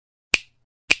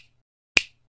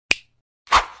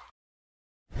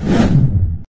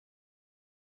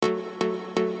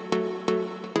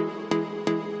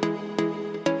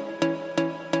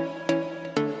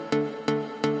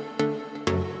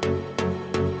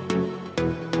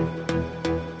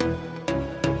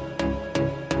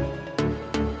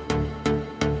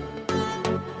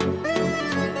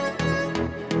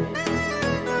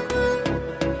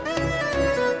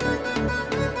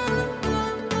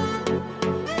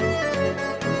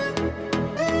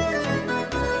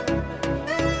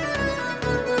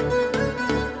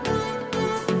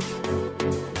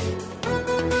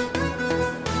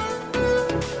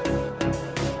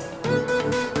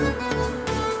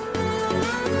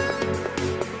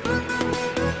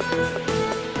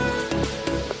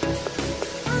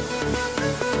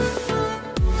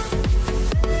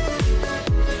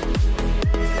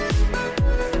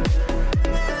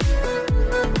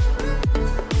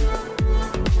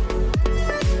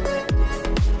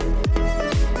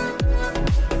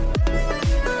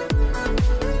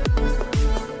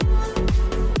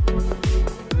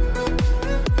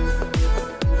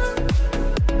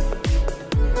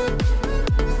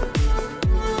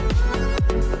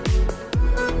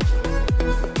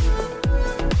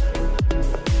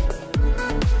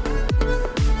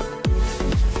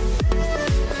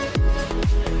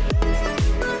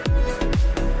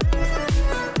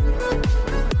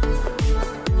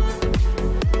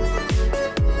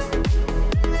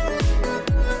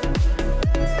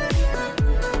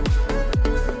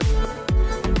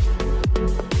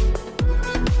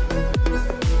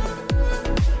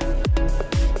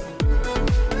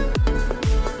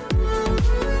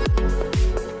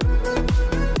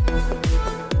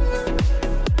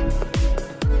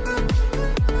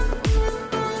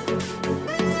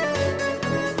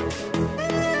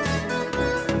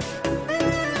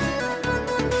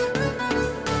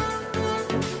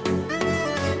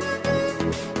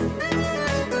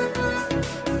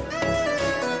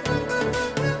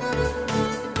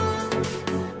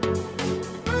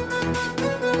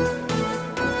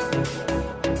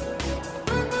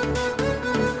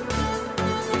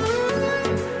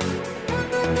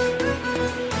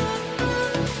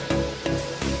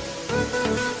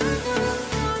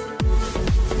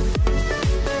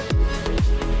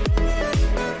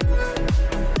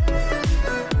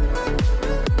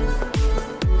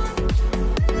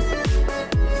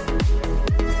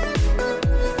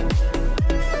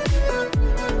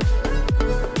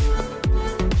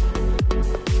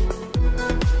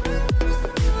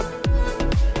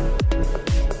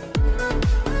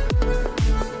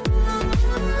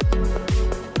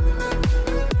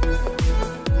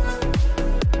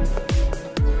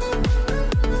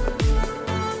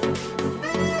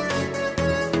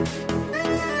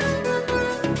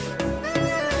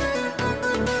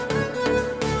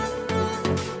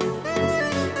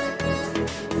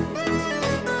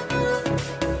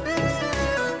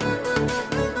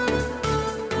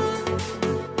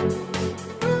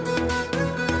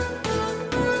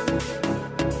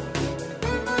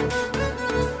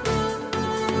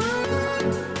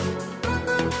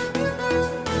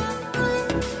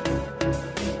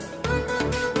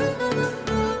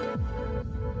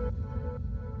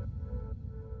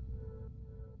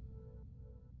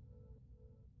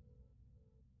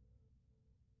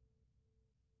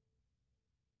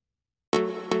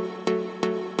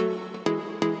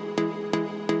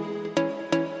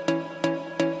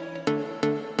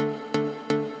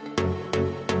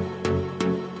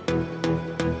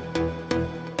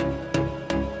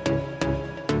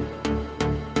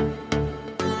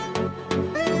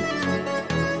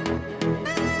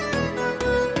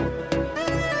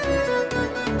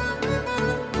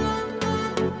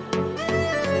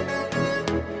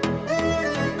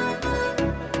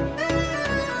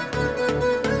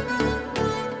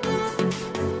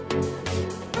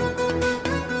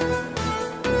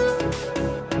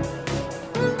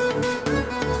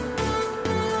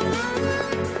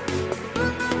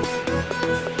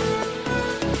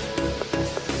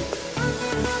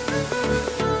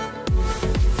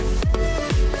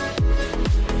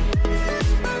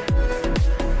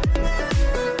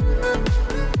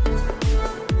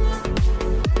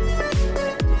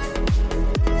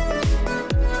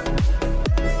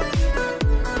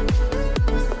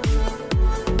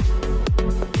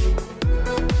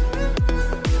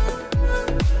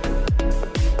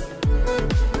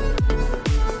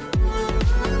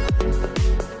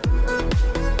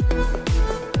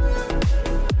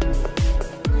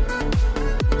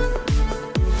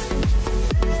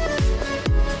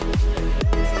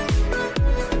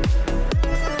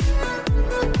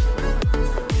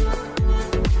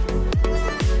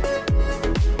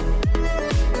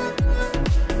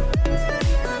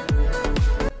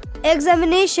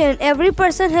Examination. Every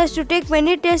person has to take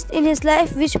many tests in his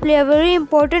life which play a very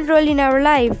important role in our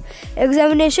life.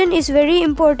 Examination is very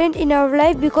important in our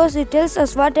life because it tells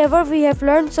us whatever we have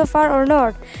learned so far or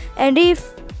not. And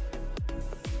if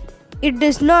it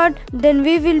does not, then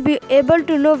we will be able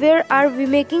to know where are we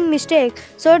making mistake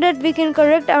so that we can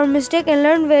correct our mistake and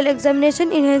learn well.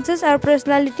 Examination enhances our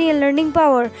personality and learning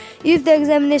power. If the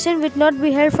examination will not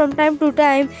be held from time to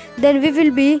time, then we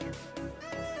will be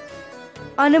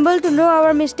unable to know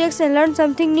our mistakes and learn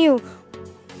something new.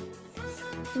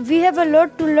 We have a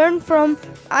lot to learn from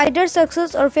either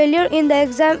success or failure in the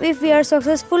exam. If we are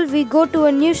successful, we go to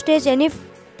a new stage, and if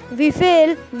we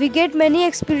fail, we get many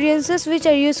experiences which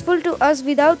are useful to us.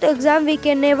 Without exam, we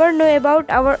can never know about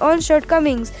our own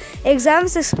shortcomings.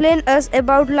 Exams explain us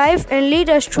about life and lead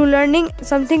us to learning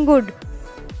something good.